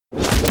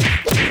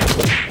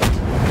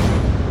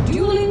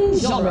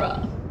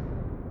genre.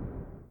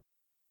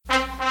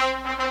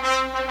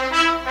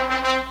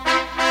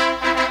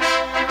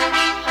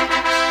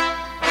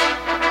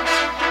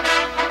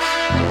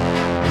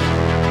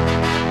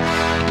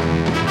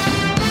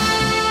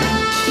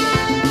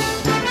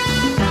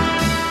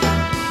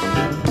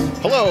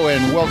 Hello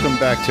and welcome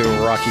back to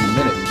Rocky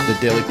Minute, the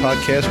daily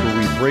podcast where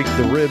we break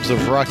the ribs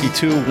of Rocky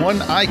 2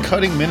 one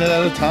eye-cutting minute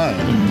at a time.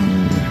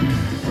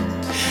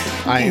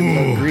 I am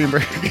Doug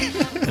Greenberg.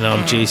 And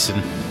I'm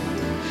Jason.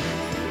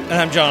 And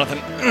I'm Jonathan.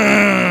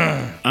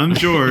 I'm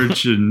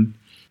George, and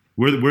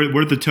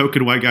we're the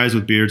token white guys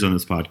with beards on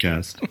this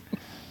podcast.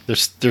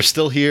 They're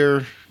still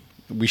here.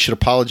 We should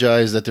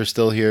apologize that they're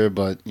still here,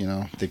 but you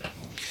know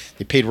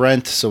they paid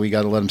rent, so we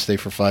got to let them stay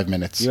for 5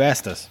 minutes. You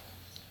asked us.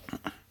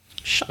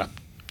 Shut up,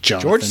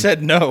 Jonathan. George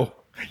said no.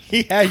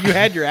 You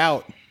had your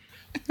out.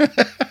 But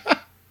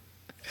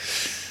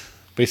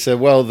he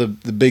said, well, the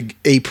big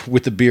ape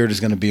with the beard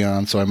is going to be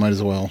on, so I might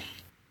as well.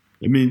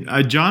 I mean,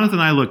 Jonathan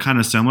and I look kind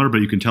of similar,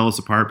 but you can tell us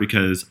apart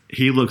because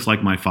he looks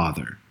like my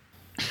father.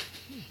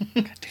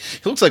 He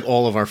looks like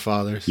all of our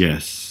fathers.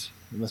 Yes.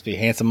 You must be a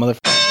handsome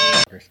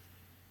motherfucker.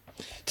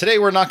 Today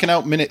we're knocking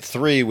out minute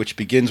 3, which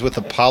begins with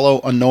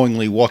Apollo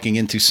unknowingly walking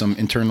into some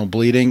internal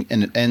bleeding,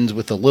 and it ends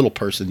with a little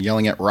person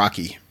yelling at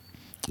Rocky.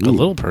 A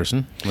little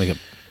person?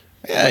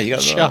 Yeah, you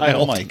got a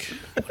child. Mike.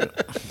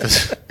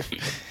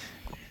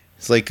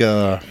 It's like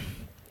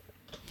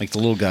the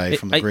little guy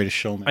from The Greatest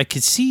Showman. I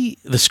could see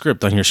the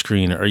script on your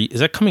screen. Is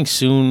that coming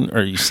soon?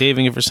 Are you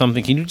saving it for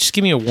something? Can you just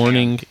give me a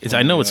warning?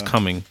 I know it's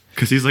coming.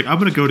 Because he's like, I'm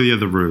going to go to the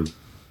other room.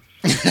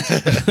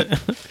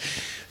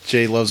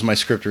 Jay loves my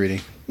script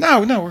reading.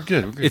 No, we're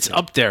good. It's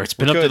up there. It's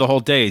been up there the whole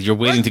day. You're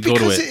waiting to go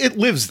to it. It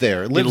lives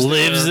there. It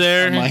lives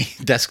there? On my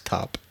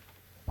desktop.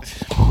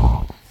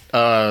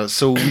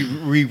 So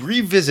we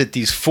revisit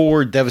these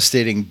 4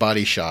 devastating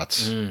body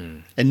shots.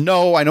 And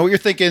no, I know what you're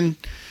thinking.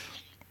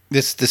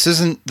 This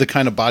isn't the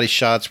kind of body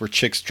shots where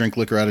chicks drink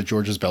liquor out of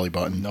George's belly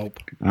button. Nope.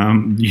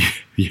 Yeah.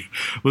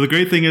 Well, the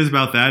great thing is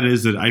about that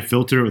is that I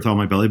filter it with all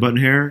my belly button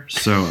hair.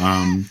 So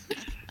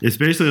it's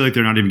basically like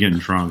they're not even getting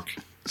drunk.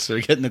 So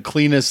you're getting the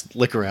cleanest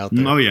liquor out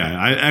there. Oh,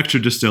 yeah.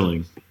 Extra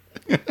distilling.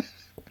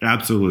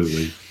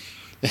 Absolutely.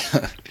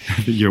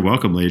 You're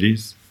welcome,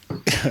 ladies.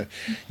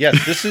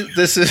 Yes,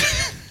 this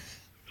is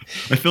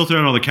I filter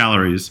out all the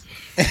calories.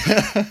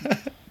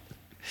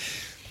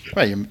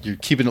 right. You're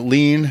keeping it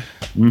lean.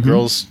 Mm-hmm.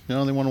 Girls, they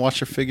want to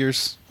watch their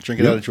figures.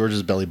 Drink it out of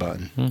George's belly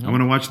button. Mm-hmm. I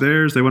want to watch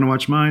theirs. They want to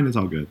watch mine. It's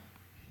all good.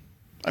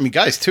 I mean,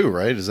 guys too,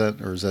 right? Is that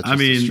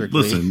just strictly...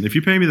 listen. If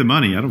you pay me the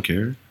money, I don't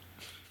care.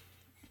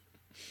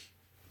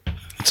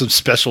 Some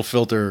special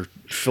filtered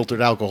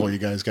alcohol you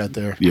guys got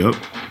there. Yep.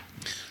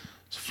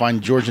 So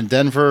find George in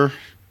Denver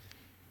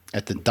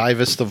at the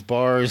divest of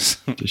bars.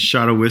 Just a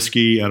shot of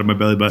whiskey out of my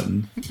belly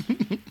button.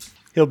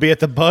 He'll be at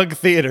the Bug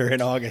Theater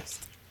in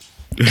August.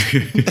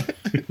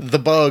 The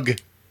Bug.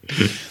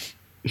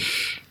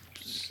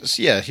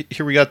 So yeah,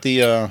 here we got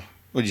the,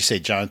 what did you say,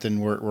 Jonathan,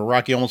 where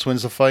Rocky almost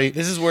wins the fight?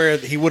 This is where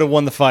he would have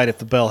won the fight if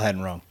the bell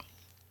hadn't rung.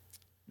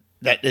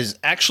 That is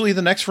actually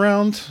the next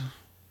round.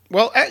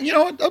 Well,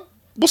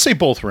 we'll say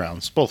both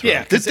rounds. Both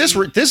rounds. This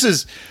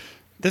is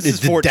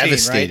 14,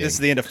 devastating. Right? This is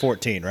the end of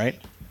 14, right?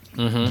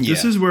 Mm-hmm.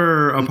 This is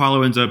where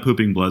Apollo ends up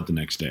pooping blood the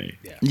next day.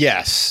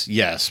 Yeah.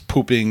 Yes.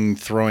 Pooping,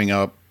 throwing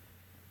up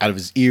out of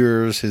his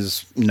ears,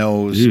 his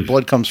nose. Ew.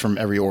 Blood comes from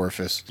every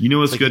orifice. You know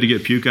what's good to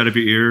get puke out of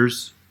your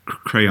ears?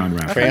 Crayon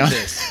wrapper.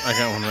 I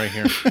got one right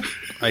here.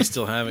 I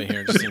still have it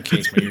here just in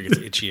case my ear gets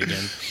itchy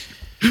again.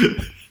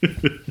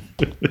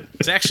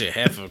 It's actually a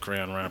half of a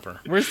crayon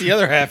wrapper. Where's the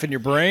other half in your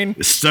brain?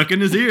 It's stuck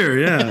in his ear,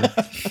 yeah.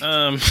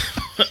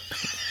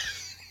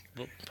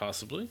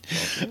 Possibly.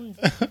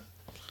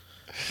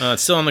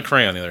 It's still on the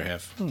crayon, the other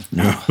half.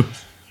 No.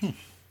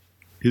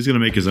 He's going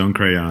to make his own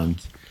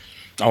crayons.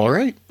 All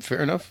right.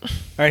 Fair enough.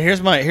 All right,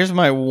 here's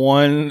my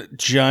one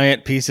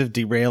giant piece of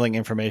derailing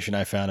information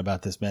I found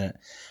about this minute.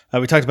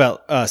 We talked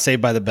about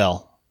Saved by the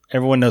Bell.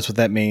 Everyone knows what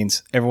that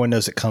means. Everyone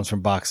knows it comes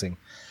from boxing.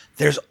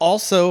 There's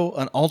also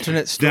an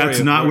alternate story.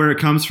 That's not where it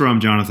comes from,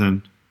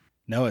 Jonathan.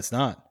 No, it's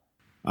not.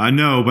 I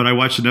know, but I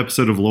watched an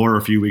episode of Lore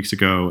a few weeks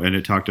ago, and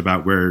it talked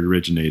about where it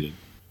originated.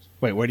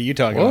 Wait, what are you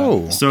talking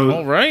about? So,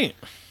 all right.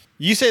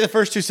 You say the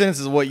first 2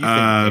 sentences of what you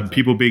think.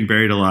 People being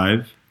buried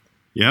alive.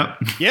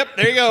 Yep. Yep,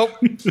 there you go.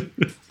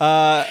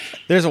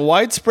 There's a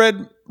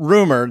widespread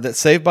rumor that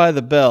Saved by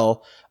the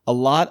Bell, a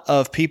lot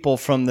of people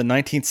from the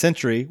 19th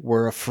century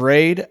were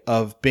afraid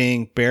of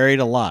being buried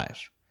alive.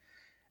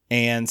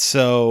 And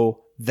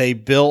so they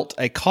built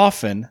a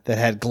coffin that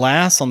had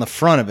glass on the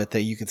front of it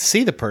that you could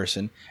see the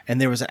person,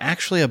 and there was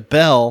actually a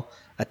bell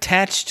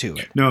attached to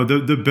it. No,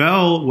 the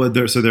bell was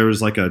there. So there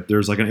was like an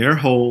air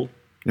hole,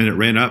 and it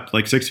ran up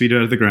like 6 feet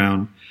out of the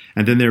ground,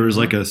 and then there was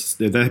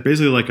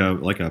basically like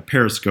a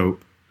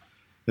periscope.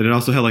 And it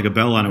also had like a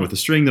bell on it with a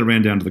string that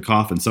ran down to the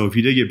coffin. So if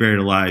you did get buried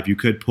alive, you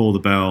could pull the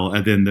bell,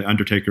 and then the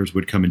undertakers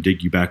would come and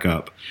dig you back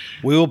up.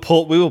 We will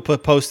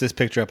post this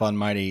picture up on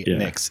Mighty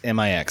Mix,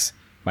 MIX.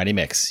 Mighty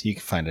Mix. You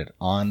can find it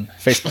on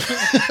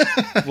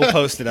Facebook. We'll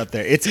post it up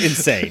there. It's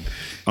insane.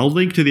 I'll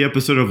link to the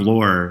episode of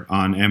Lore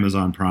on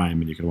Amazon Prime,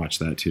 and you can watch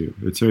that too.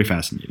 It's very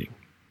fascinating.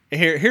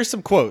 Here's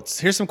some quotes.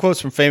 Here's some quotes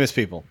from famous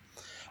people.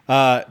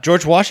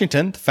 George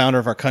Washington, the founder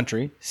of our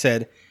country,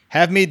 said,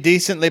 "Have me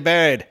decently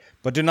buried,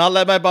 but do not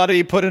let my body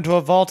be put into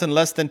a vault in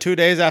less than 2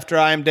 days after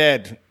I am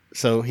dead."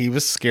 So he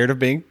was scared of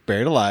being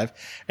buried alive.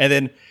 And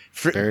then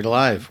Buried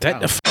alive.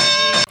 That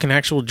fucking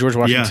actual George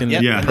Washington.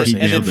 Yeah, he person.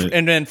 nailed it.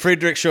 and then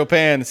Friedrich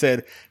Chopin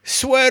said,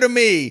 "Swear to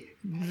me,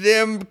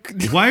 them."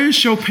 Why is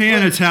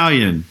Chopin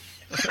Italian?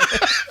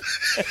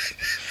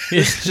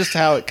 It's just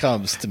how it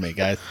comes to me,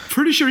 guys.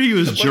 Pretty sure he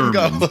was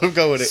German. Let him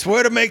go with it.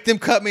 Swear to make them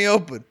cut me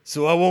open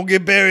so I won't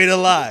get buried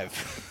alive.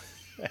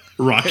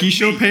 Rocky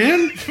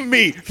Chopin?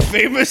 Me,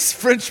 famous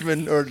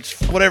Frenchman or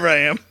whatever I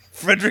am,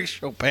 Frederick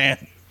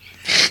Chopin.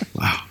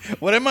 Wow.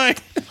 What am I?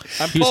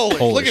 I'm He's Polish.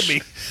 Look at Polish.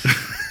 me.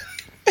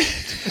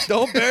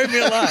 Don't bury me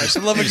alive. For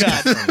the love of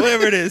God.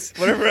 Whatever it is,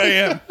 whatever I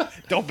am,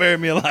 don't bury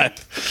me alive.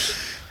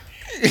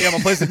 Yeah, I'm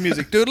gonna play some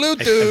music. Doodaloo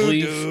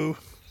believe- doo.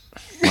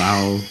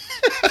 Wow.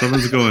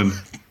 Someone's going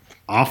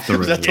off the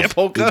rails. that the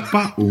polka?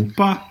 Oompa,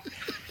 oompa.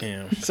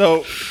 Yeah.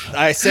 So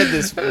I said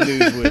this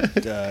news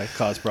would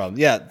cause problems.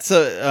 Yeah.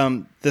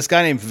 So this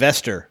guy named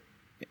Vester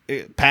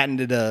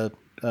patented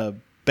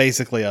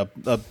basically a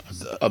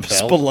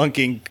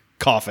spelunking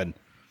coffin.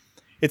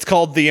 It's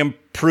called the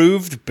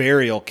Improved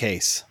Burial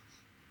Case.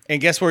 And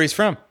guess where he's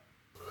from?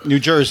 New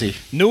Jersey.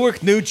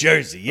 Newark, New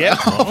Jersey. Yep.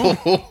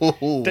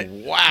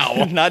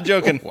 Wow. Not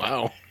joking.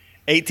 Wow.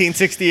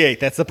 1868.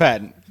 That's the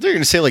patent. They're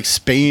going to say like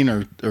Spain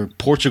or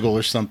Portugal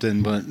or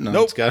something, but no,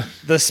 Nope. it's got.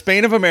 The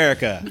Spain of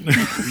America.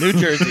 New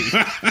Jersey.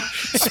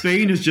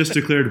 Spain has just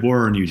declared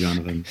war on you,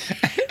 Jonathan.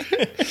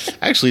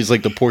 Actually, it's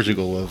like the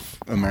Portugal of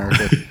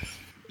America.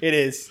 It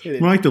is. It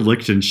is. More like the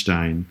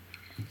Liechtenstein.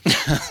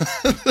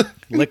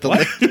 Like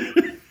what?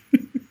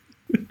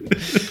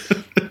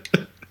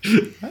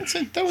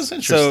 That was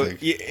So,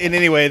 interesting. in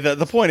any way,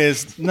 the point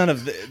is, none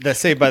of the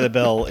Saved by the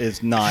Bell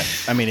is not.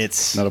 I mean,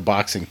 it's Not a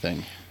boxing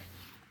thing.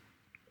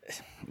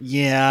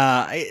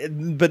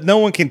 but no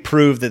one can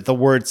prove that the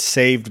word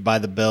 "Saved by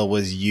the Bell"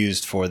 was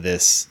used for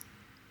this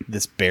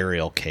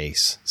burial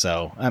case.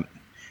 So,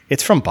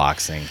 it's from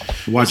boxing.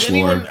 Watch Was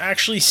anyone Lore.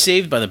 actually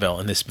saved by the bell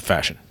in this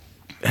fashion?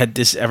 Had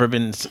this ever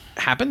been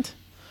happened?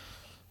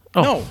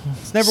 Oh, No,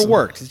 it's never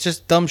worked. It's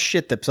just dumb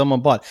shit that someone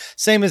bought.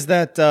 Same as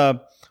that.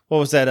 What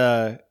was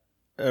that?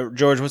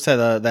 George, what's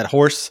that? That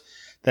horse,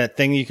 that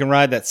thing you can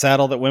ride, that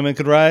saddle that women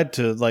could ride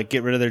to like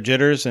get rid of their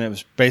jitters, and it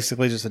was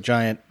basically just a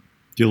giant.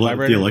 The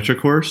Vibrator? electric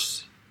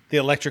horse? The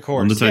electric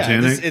horse On the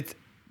Titanic? it's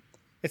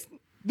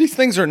these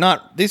things are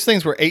not. These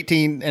things were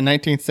 18th and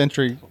 19th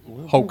century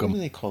What do hokum.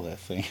 they call that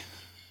thing?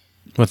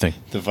 what thing?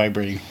 The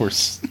vibrating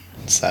horse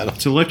saddle.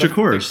 It's an electric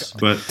horse,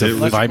 but it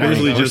was vibrating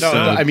basically horse? just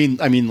No, a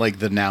I mean like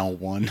the now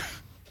one.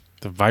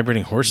 The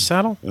vibrating horse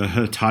saddle?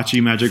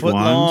 Hitachi magic Foot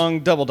wand. long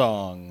double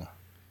dong.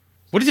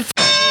 What are you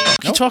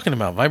talking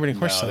about? Vibrating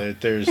horse saddle?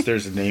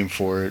 There's a name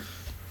for it.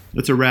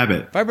 It's a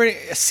rabbit.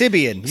 Vibrating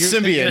Sibian.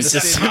 Symbian.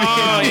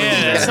 Oh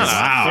yeah, that's not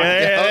Wow.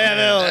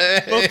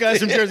 Yeah, both guys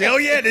from Jersey. Oh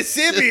yeah, the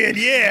Sibian.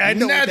 Yeah, I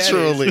know. what that is.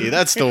 Naturally,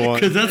 that's the one.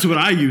 Because that's what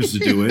I used to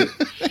do it.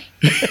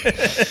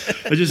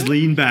 I just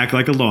lean back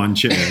like a lawn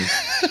chair.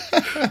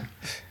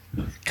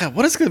 God,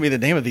 what is going to be the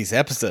name of these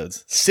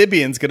episodes?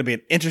 Sibian's going to be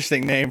an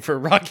interesting name for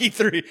Rocky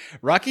 3,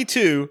 Rocky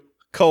 2,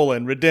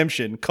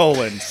 Redemption,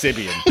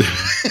 Sibian.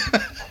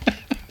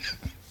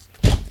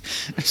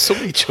 There's so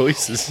many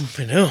choices.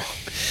 I know.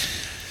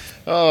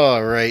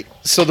 All right.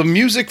 So the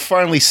music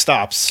finally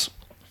stops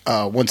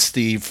once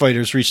the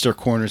fighters reach their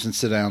corners and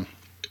sit down.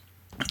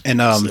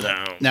 And Sit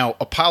down. now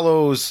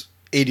Apollo's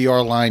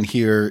ADR line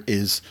here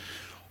is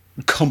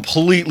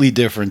completely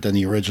different than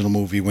the original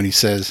movie when he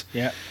says,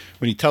 Yeah.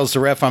 when he tells the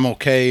ref I'm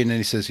okay, and then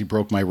he says he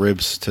broke my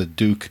ribs to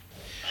Duke.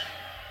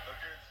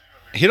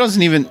 He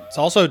doesn't even. It's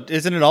also,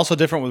 isn't it also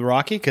different with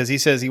Rocky? Because he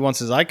says he wants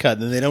his eye cut,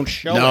 and then they don't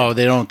show No, it.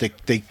 they don't.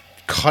 They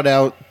cut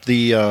out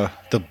the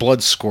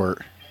blood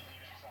squirt.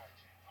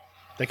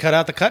 They cut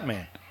out the cut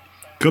man.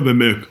 Come in,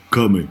 Mick.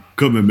 Come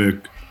in,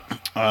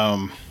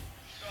 Mick.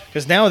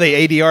 Because now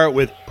they ADR it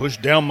with "push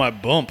down my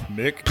bump,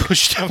 Mick."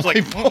 Pushed I was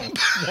like, "Bump?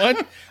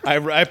 What?"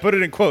 I put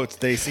it in quotes.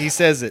 He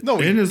says it. No,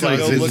 And his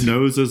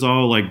nose is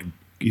all like,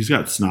 he's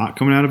got snot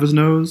coming out of his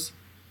nose.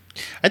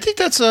 I think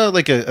that's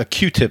like a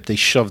Q-tip they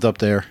shoved up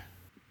there.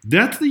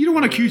 You don't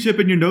want a Q-tip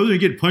in your nose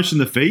and you get punched in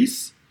the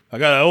face. I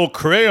got an old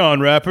crayon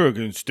wrapper. I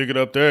can stick it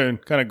up there and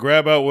kind of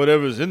grab out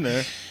whatever's in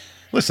there.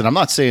 Listen, I'm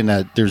not saying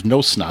that there's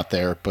no snot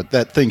there, but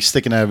that thing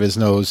sticking out of his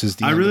nose is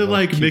the. I end really of a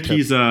like Q-tip.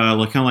 Mickey's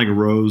kind of like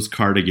rose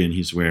cardigan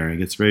he's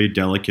wearing. It's very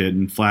delicate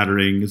and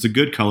flattering. It's a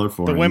good color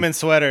for The him. women's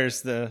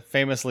sweaters,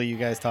 famously you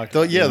guys talked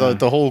about.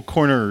 The whole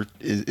corner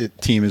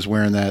team is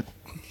wearing that.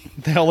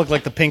 They all look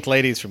like the pink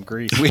ladies from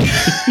Greece.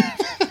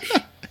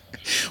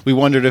 We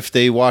wondered if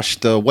they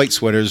washed the white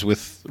sweaters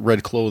with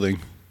red clothing.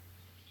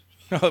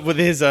 With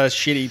his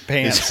shitty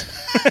pants.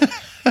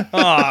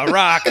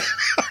 Rock.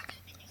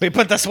 We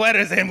put the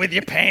sweaters in with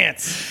your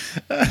pants.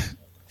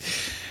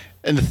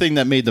 And the thing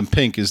that made them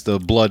pink is the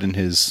blood in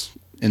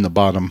the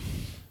bottom.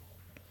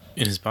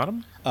 In his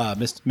bottom?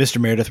 Mr.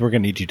 Meredith, we're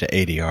going to need you to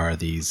ADR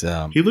these.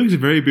 He looks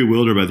very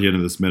bewildered by the end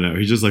of this minute.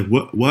 He's just like,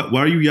 "What?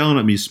 Why are you yelling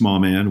at me, small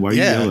man? Why are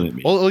you yelling at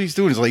me?" All he's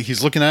doing is like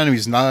he's looking at him,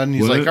 he's nodding,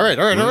 he's What? like, all right,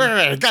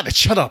 I got it.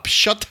 Shut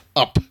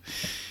up.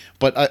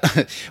 But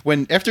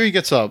after he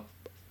gets up,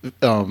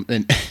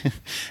 and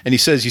he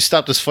says, "You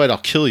stop this fight, I'll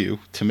kill you,"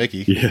 to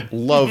Mickey. Yeah.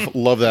 Love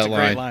that a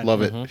great line. line.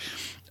 Love it.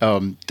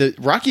 The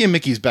Rocky and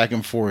Mickey's back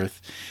and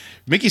forth.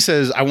 Mickey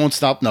says, "I won't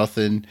stop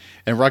nothing,"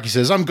 and Rocky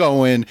says, "I'm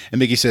going," and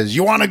Mickey says,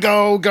 "You want to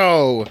go?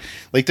 Go!"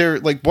 Like they're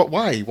like, "What?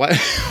 Why? Why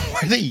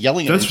are they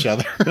yelling at each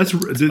other?"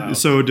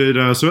 So did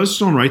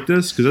Sylvester Stallone write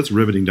this? Because that's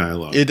riveting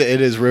dialogue. It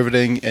is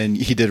riveting, and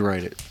he did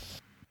write it.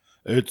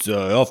 It's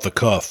off the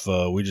cuff.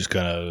 We just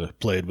kind of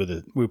played with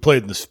it. We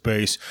played in the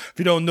space. If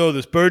you don't know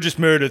this, Burgess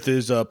Meredith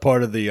is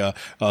part of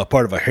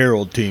a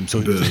Herald team,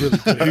 so he's really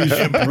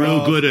good at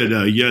Real good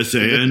at yes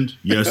and.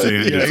 Yeah,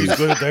 he's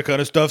good at that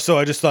kind of stuff. So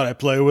I just thought I'd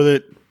play with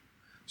it,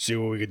 see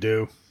what we could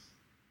do.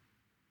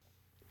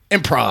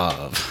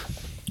 Improv.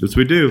 That's what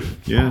we do.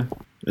 Yeah,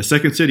 a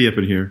second city up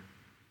in here.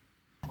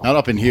 Not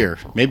up in here.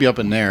 Maybe up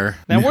in there.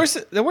 Now, where's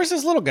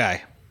this little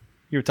guy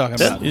you were talking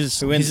about?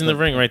 He's in the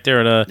ring right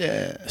there at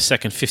Yeah.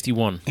 second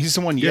 51. He's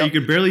the one Yeah, you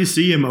can barely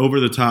see him over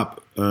the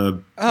top Oh,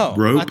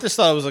 rope. I just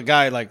thought it was a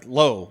guy like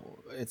low.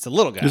 It's a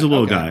little guy. There's a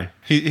little Okay. guy.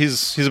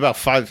 He's about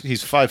 5.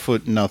 He's 5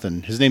 foot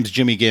nothing. His name's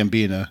Jimmy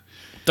Gambino.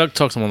 Doug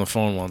talked to him on the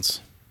phone once.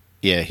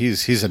 Yeah,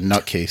 he's a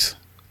nutcase.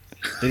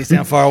 Did he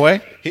sound far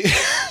away? Hey,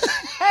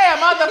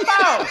 I'm on the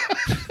phone.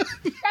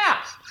 Yeah.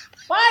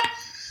 What?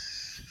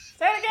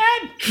 Say it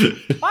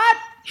again. What?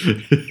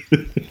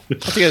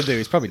 What's he gonna do?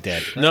 He's probably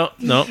dead. No.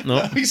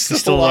 He's He's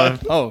still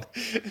alive. Oh,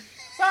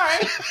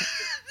 Sorry.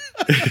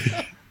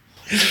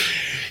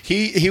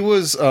 He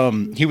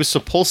was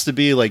supposed to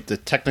be like the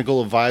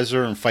technical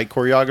advisor and fight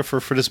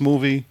choreographer for this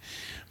movie,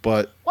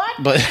 but What?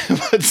 but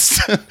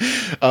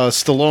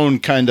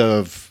Stallone kind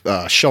of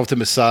shoved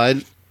him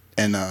aside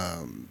and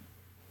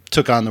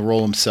took on the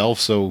role himself.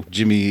 So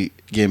Jimmy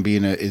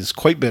Gambino is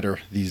quite bitter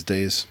these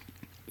days.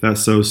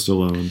 That's so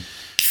Stallone.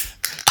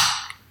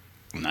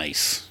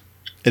 Nice.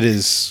 It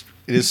is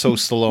so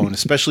Stallone,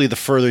 especially the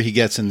further he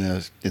gets in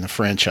the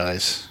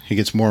franchise. He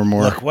gets more and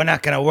more. Look, we're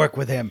not going to work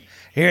with him.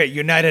 Here at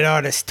United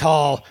Artists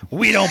Tall,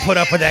 we don't put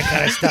up with that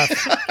kind of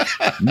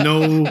stuff.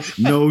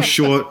 No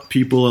short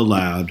people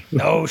allowed.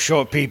 No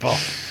short people.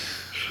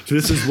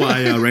 This is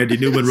why Randy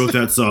Newman wrote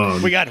that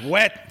song. We got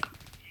wet.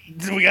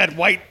 We got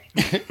white.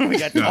 We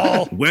got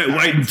tall. Wet,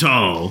 white, and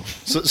tall.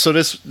 So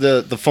this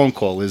the phone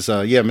call is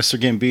Mr.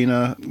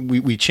 Gambino,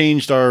 we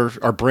changed our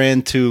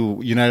brand to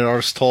United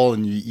Artists Tall,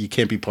 and you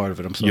can't be part of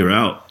it. I'm sorry. You're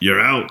out.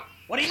 You're out.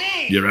 What do you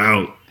mean? You're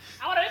out.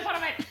 I want to be part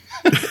of it.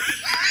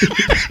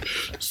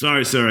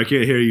 Sorry, sir. I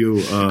can't hear you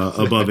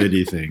above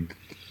anything.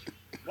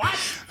 What?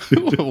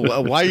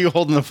 Why are you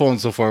holding the phone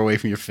so far away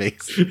from your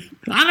face?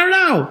 I don't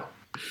know.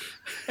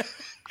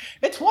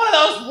 It's one of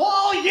those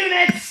wall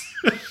units.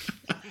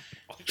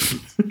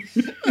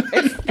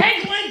 It's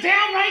dangling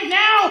down right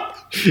now.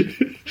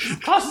 As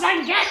close as I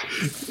can get.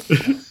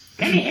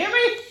 Can you hear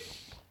me?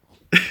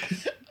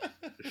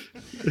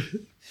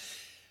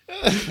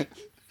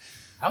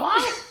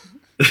 Hello?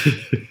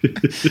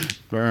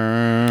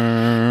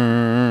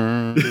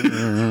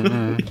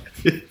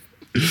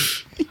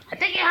 I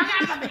think you hung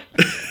up on me.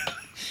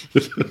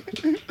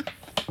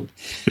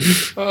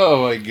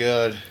 Oh my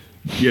god.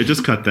 Yeah,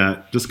 just cut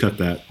that. Just cut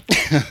that.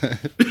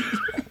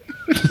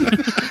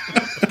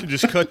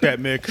 Just cut that,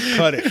 Mick.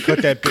 Cut it.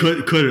 Cut that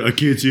bit. Cut it. I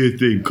can't see a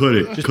thing. Cut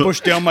it. Just cut, push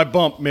down my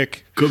bump,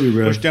 Mick. cut me,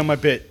 bro. Push down my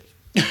bit.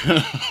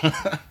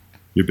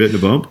 You're bitting a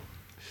bump?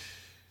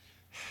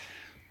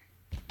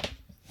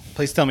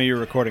 please tell me you're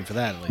recording for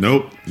that. At least.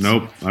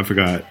 Nope. I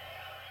forgot.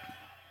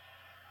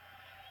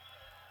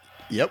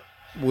 Yep.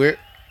 We're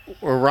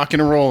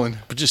rocking and rolling.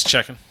 But just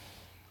checking.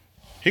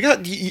 He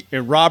got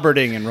You're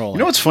Roberting and rolling. You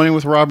know what's funny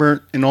with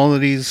Robert in all of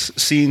these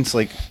scenes?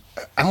 Like,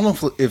 I don't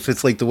know if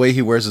it's like the way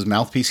he wears his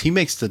mouthpiece. He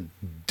makes the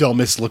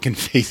dumbest looking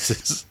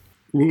faces.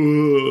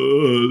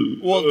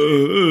 Well,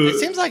 it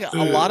seems like a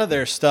lot of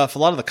their stuff, a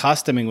lot of the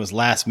costuming was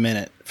last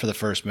minute for the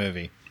first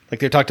movie. Like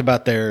they talked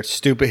about his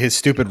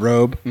stupid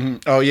robe.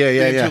 Oh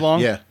yeah, Too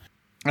long? yeah.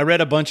 I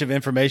read a bunch of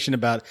information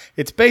about it.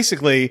 It's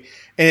basically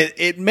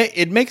it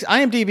makes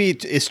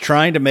IMDb is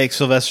trying to make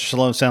Sylvester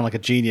Stallone sound like a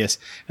genius,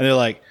 and they're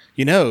like,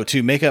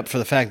 to make up for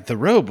the fact that the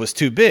robe was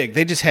too big,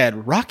 they just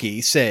had Rocky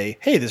say,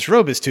 "Hey, this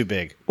robe is too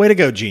big." Way to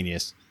go,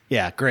 genius!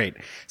 Yeah, great.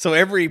 So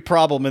every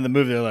problem in the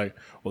movie, they're like,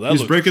 "Well, that He's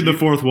looks breaking the cheap."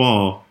 fourth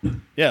wall.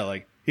 Yeah,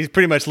 like he's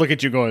pretty much looking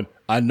at you, going,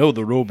 "I know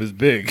the robe is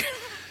big."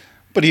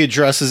 But he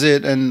addresses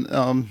it, and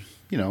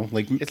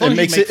like long it as you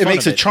makes make it fun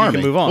makes of it it, you can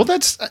charming. move on. Well,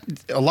 that's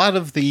a lot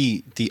of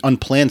the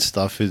unplanned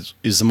stuff is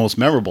the most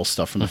memorable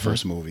stuff from the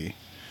first movie.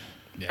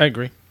 I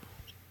agree.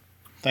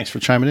 Thanks for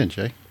chiming in,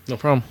 Jay. No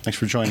problem. Thanks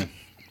for joining.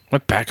 My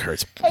back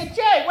hurts. Hey,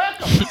 Jay,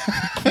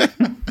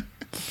 welcome.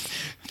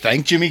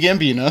 Thank Jimmy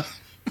Gambino.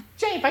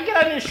 Jay, if I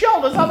get on your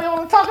shoulders, I'll be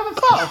able to talk on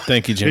the phone.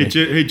 Thank you, Jimmy.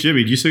 Hey,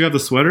 Jimmy, do you still got the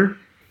sweater?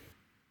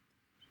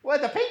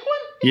 What, the pink one?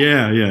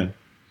 Yeah.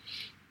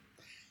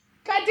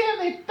 Goddamn,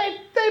 they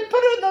put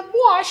it in the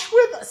wash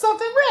with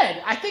something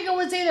red. I think it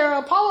was either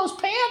Apollo's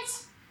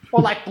pants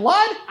or like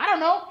blood. I don't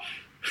know.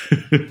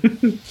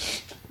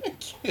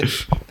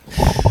 It's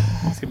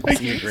gonna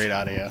be great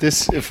audio.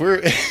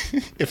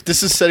 If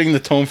this is setting the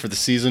tone for the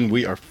season,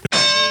 we are.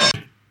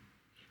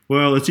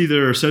 Well, it's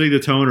either setting the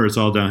tone or it's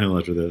all downhill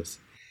after this.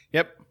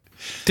 Yep.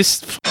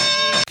 This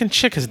fucking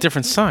chick has a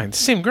different sign.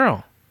 Same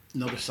girl.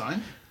 Another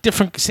sign?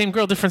 Same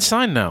girl, different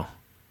sign now.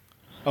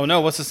 Oh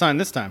no, what's the sign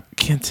this time?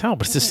 Can't tell,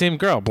 but it's the same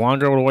girl.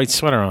 Blonde girl with a white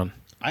sweater on.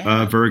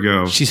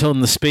 Virgo. She's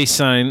holding the space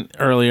sign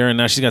earlier, and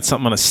now she's got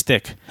something on a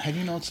stick. How do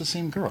you know it's the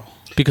same girl?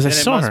 Because I And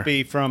saw it must her.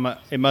 be from a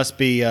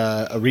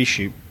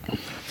reshoot.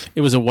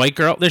 It was a white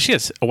girl. There she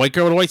is. A white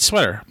girl with a white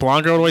sweater.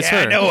 Blonde girl with a white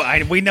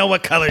sweater. We know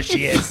what color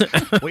she is.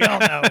 We all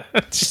know.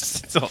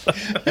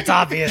 It's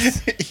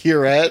obvious.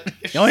 You're at.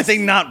 The only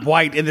thing not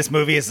white in this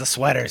movie is the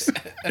sweaters.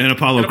 And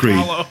Apollo Creed.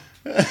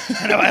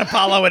 And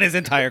Apollo and his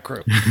entire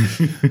crew.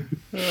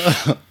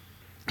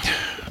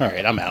 All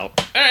right, I'm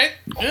out.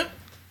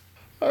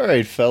 All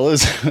right,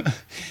 fellas.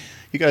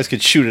 You guys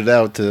could shoot it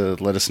out to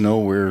let us know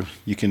where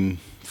you can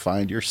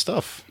find your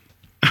stuff.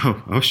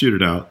 Oh, I'll shoot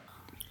it out.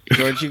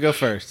 George, you go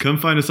first. Come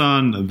find us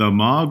on the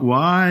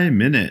Mogwai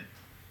Minute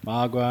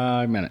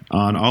Mogwai Minute.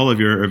 on all of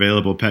your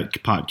available pot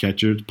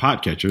catchers.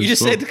 You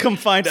just said to come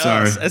find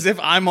Sorry. us as if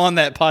I'm on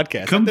that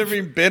podcast. I've never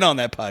even been on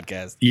that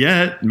podcast.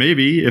 Yeah,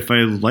 maybe if I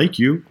like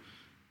you.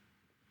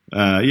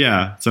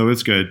 Yeah, so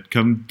it's good.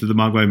 Come to the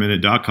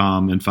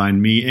mogwaiminute.com and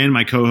find me and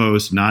my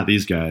co-host, not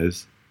these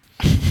guys.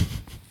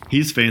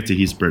 He's fancy.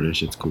 He's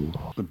British. It's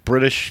cool. The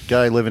British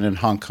guy living in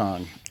Hong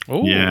Kong.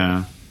 Ooh.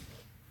 Yeah,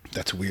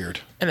 That's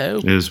weird. Hello.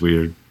 it is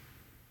weird.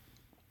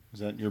 Is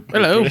that your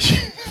Hello.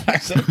 British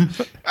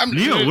accent?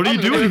 Neil, what are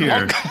you doing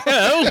here?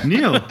 Hello.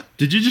 Neil,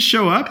 did you just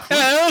show up?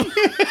 Hello.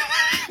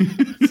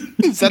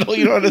 Is that all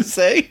you know how to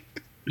say?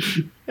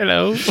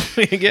 Hello.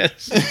 I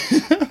guess.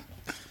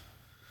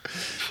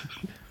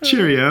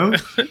 Cheerio.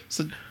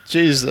 So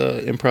Jay's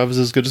improv is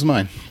as good as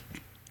mine.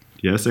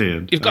 Yes,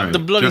 and You've got All right. the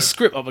bloody Just-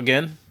 script up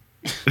again.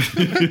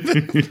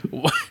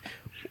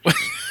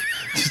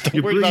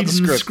 You're worry about the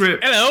bleeding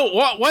script. Hello.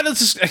 Why does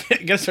this? I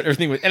gotta start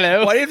everything with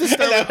hello. Why do you have to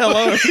start with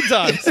hello every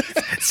time?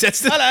 It sets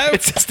the, Hello.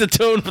 It sets the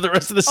tone for the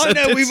rest of the I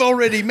sentence. know we've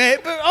already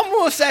met, but I'm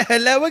going to say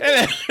hello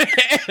again.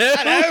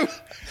 Hello.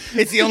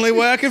 It's the only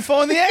way I can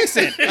find the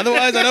accent.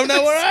 Otherwise, I don't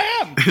know where I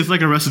am. It's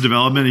like Arrested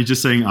Development. He's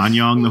just saying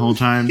Anyong the whole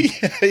time.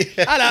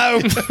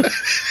 Hello.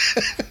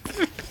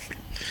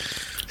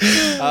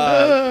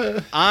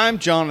 I'm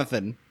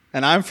Jonathan,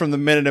 and I'm from the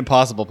Minute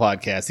Impossible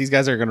podcast. These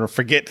guys are going to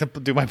forget to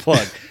do my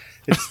plug.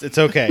 It's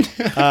okay.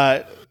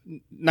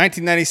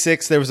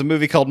 1996, there was a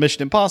movie called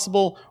Mission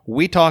Impossible.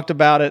 We talked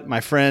about it.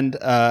 My friend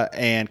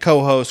and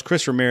co-host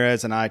Chris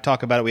Ramirez and I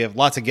talk about it. We have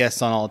lots of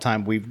guests on all the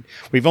time.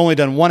 We've only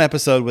done one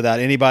episode without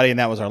anybody, and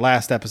that was our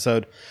last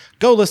episode.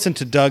 Go listen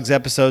to Doug's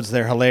episodes;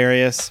 they're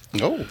hilarious.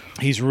 Oh.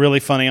 He's really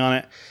funny on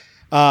it.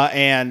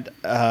 And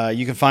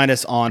you can find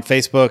us on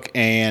Facebook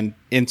and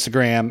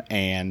Instagram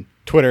and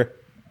Twitter.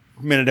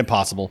 Minute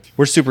Impossible.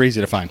 We're super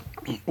easy to find.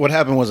 What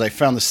happened was I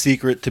found the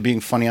secret to being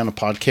funny on a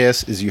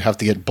podcast is you have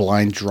to get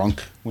blind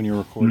drunk when you're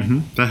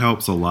recording. That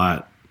helps a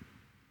lot.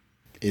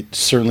 It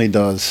certainly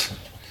does.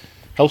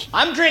 Helps.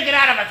 I'm drinking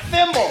out of a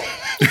thimble.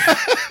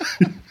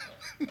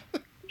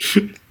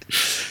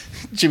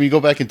 Jimmy,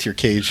 go back into your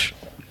cage.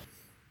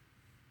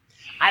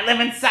 I live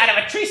inside of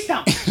a tree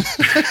stump.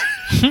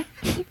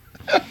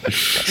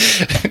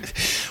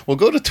 Well,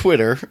 go to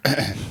Twitter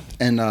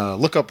and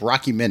look up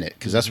Rocky Minute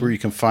because that's where you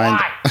can find.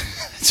 Why?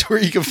 That's where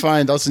you can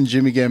find us and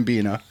Jimmy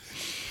Gambino.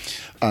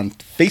 On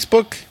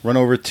Facebook, run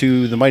over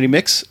to the Mighty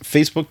Mix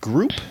Facebook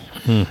group.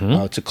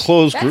 It's a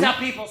closed That's group. how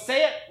people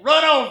say it.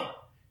 Run over.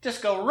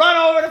 Just go run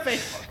over to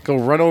Facebook. Go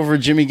run over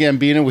Jimmy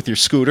Gambino with your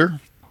scooter.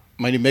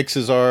 Mighty Mix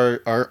is our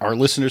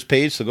listeners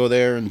page, so go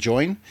there and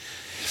join.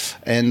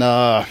 And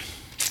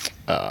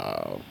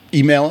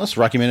email us,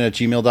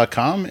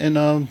 rockyminute@gmail.com, and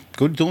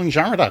go to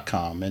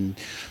duelinggenre.com and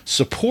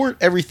support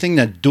everything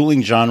that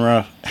Dueling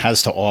Genre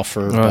has to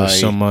offer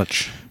so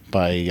much.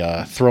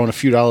 by throwing a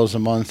few dollars a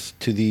month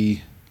to the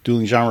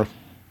Dueling Genre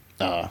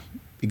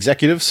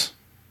executives.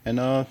 And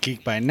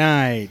Geek by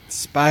Night,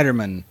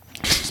 Spider-Man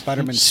 2.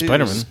 Spider-Man.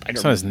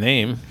 That's not his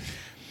name.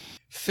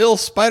 Phil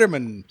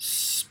Spider-Man.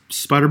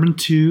 Spider-Man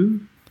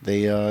 2.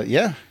 they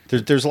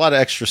there's a lot of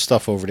extra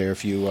stuff over there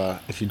if you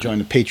join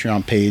the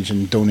Patreon page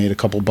and donate a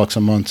couple bucks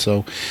a month.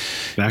 So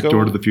Back Go-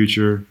 Door to the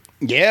Future.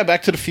 yeah,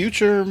 Back to the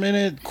Future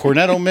Minute,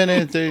 Cornetto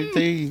Minute.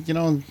 They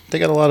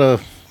got a lot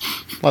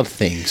of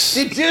things.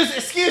 Did you,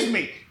 excuse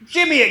me,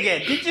 Jimmy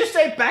again. Did you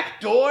say back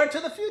door to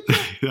the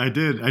future? I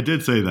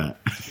did say that.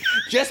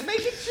 Just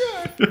making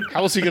sure.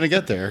 How is he going to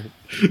get there?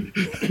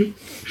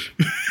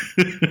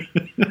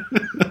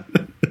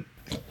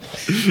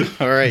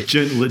 All right.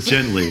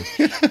 Gently.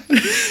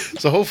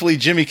 So hopefully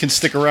Jimmy can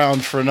stick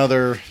around for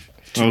another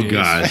Oh,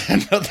 God.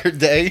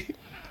 day.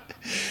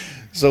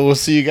 So we'll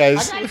see you I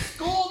guys. got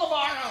school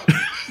tomorrow.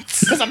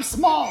 Because I'm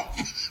small.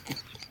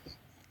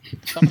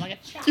 Something like a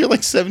child. You're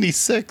like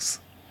 76.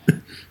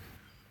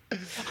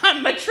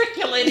 I'm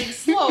matriculating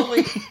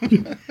slowly.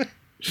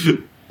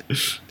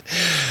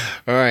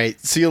 All right.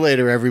 See you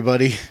later,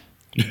 everybody.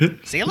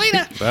 See you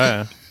later.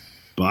 Bye.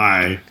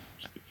 Bye.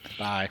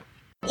 Bye.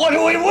 What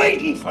are we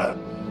waiting for?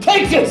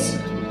 Take this!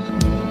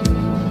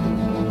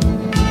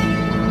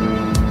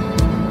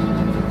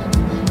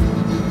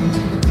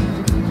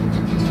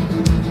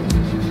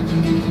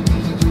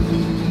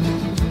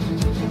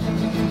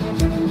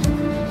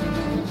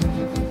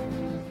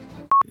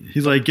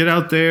 He's like, get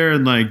out there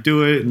and like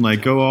do it and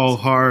like go all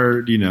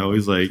hard. You know,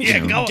 he's like, you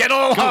know, Get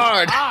all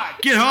hard.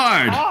 Hard. get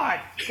hard. Hard.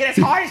 Get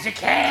as hard as you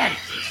can.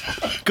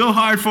 Go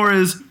hard for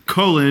his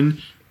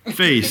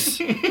face.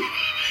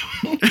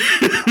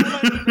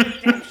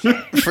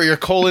 For your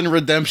colon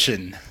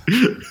redemption.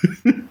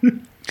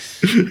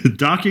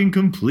 Docking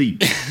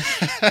complete. Hey,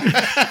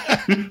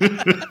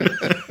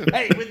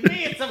 with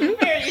me, it's a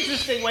very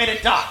interesting way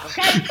to dock,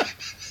 okay?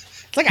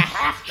 It's like a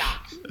half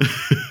dock.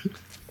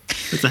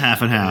 It's a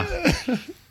half and half.